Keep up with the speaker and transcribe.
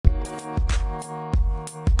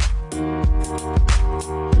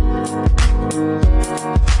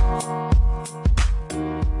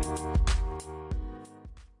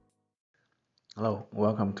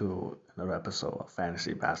welcome to another episode of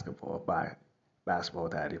Fantasy Basketball by Basketball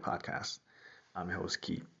Daddy Podcast. I'm your host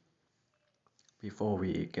Keith. Before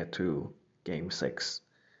we get to Game 6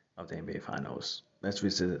 of the NBA Finals, let's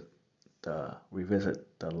revisit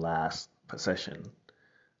the last possession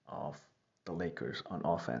of the Lakers on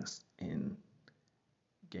offense in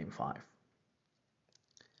Game 5.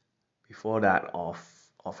 Before that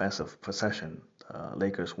offensive possession, the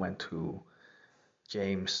Lakers went to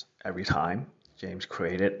James every time. James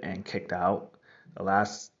created and kicked out. The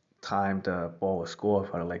last time the ball was scored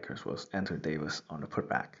for the Lakers was Anthony Davis on the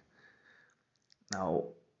putback. Now,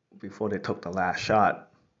 before they took the last shot,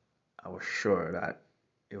 I was sure that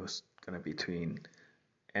it was going to be between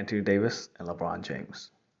Anthony Davis and LeBron James.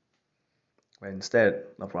 But instead,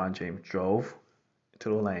 LeBron James drove to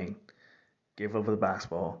the lane, gave up the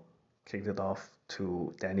basketball, kicked it off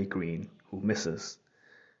to Danny Green, who misses.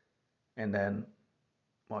 And then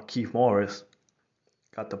Markieff Morris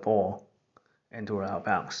got the ball and threw it out of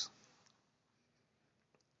bounds.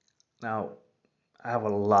 Now, I have a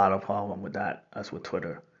lot of problem with that, as with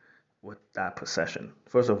Twitter, with that possession.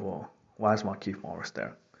 First of all, why is Markieff Morris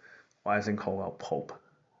there? Why isn't Caldwell Pope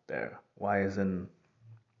there? Why isn't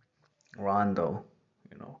Rondo?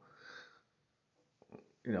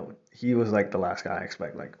 He was like the last guy I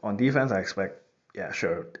expect. Like on defense, I expect, yeah,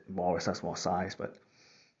 sure, Morris has more size, but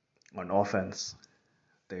on offense,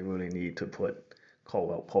 they really need to put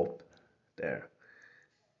Caldwell Pope there.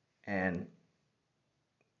 And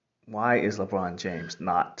why is LeBron James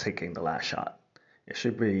not taking the last shot? It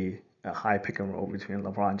should be a high pick and roll between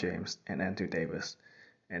LeBron James and Anthony Davis,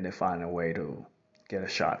 and they find a way to get a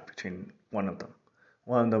shot between one of them.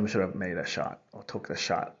 One of them should have made a shot or took the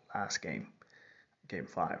shot last game, Game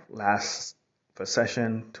 5. Last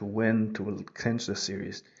possession to win, to clinch the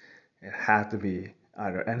series, it had to be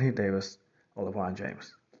either Anthony Davis or LeBron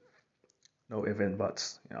James. No ifs and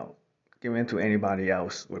buts. Giving it to anybody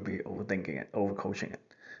else would be overthinking it, overcoaching it.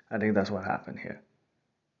 I think that's what happened here.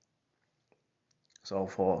 So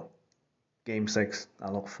for Game 6,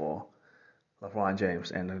 I look for LeBron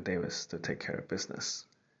James and Anthony Davis to take care of business.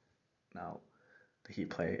 Now, the Heat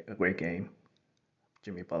play a great game.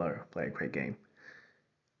 Jimmy Butler played a great game.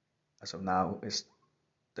 As of now,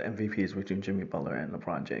 the MVP is between Jimmy Butler and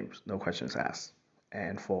LeBron James. No questions asked.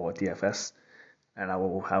 And for DFS, and I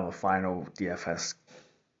will have a final DFS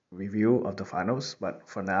review of the finals. But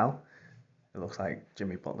for now, it looks like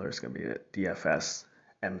Jimmy Butler is going to be the DFS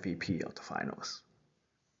MVP of the finals.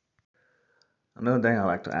 Another thing I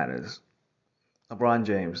like to add is LeBron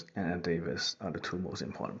James and Anthony Davis are the two most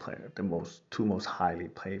important players, two most highly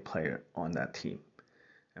paid players on that team.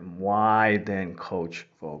 And why then Coach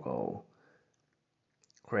Vogel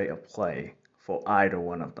create a play for either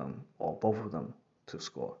one of them or both of them to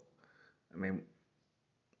score? I mean,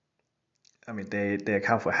 they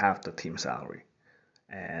account for half the team salary,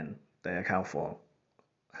 and they account for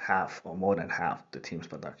half or more than half the team's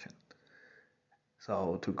production.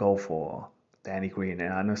 So to go for Danny Green,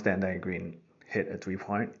 and I understand Danny Green hit a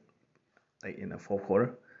 3-point late in the fourth quarter,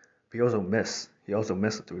 but he also missed a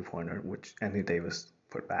 3-pointer, which Anthony Davis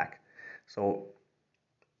put back. So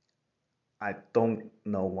I don't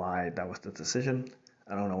know why that was the decision.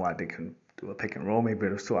 I don't know why they couldn't do a pick and roll. Maybe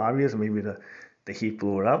it was too obvious. Maybe the Heat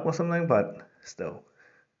blew it up or something, but still,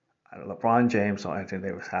 LeBron James or Anthony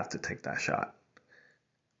Davis have to take that shot.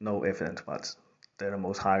 No ifs and buts. They're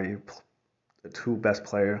the two best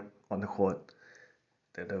players on the court.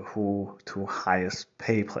 They're the two highest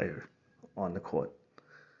paid players on the court.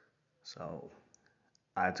 So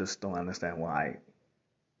I just don't understand why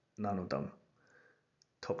none of them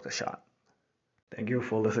took the shot. Thank you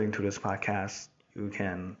for listening to this podcast. You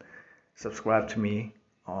can subscribe to me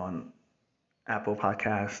on Apple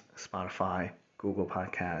Podcasts, Spotify, Google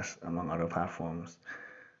Podcasts, among other platforms.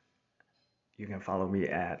 You can follow me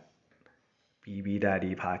at BB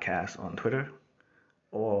Daddy Podcast on Twitter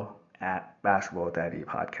or at Basketball Daddy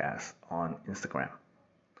Podcast on Instagram.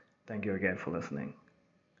 Thank you again for listening.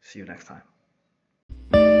 See you next time.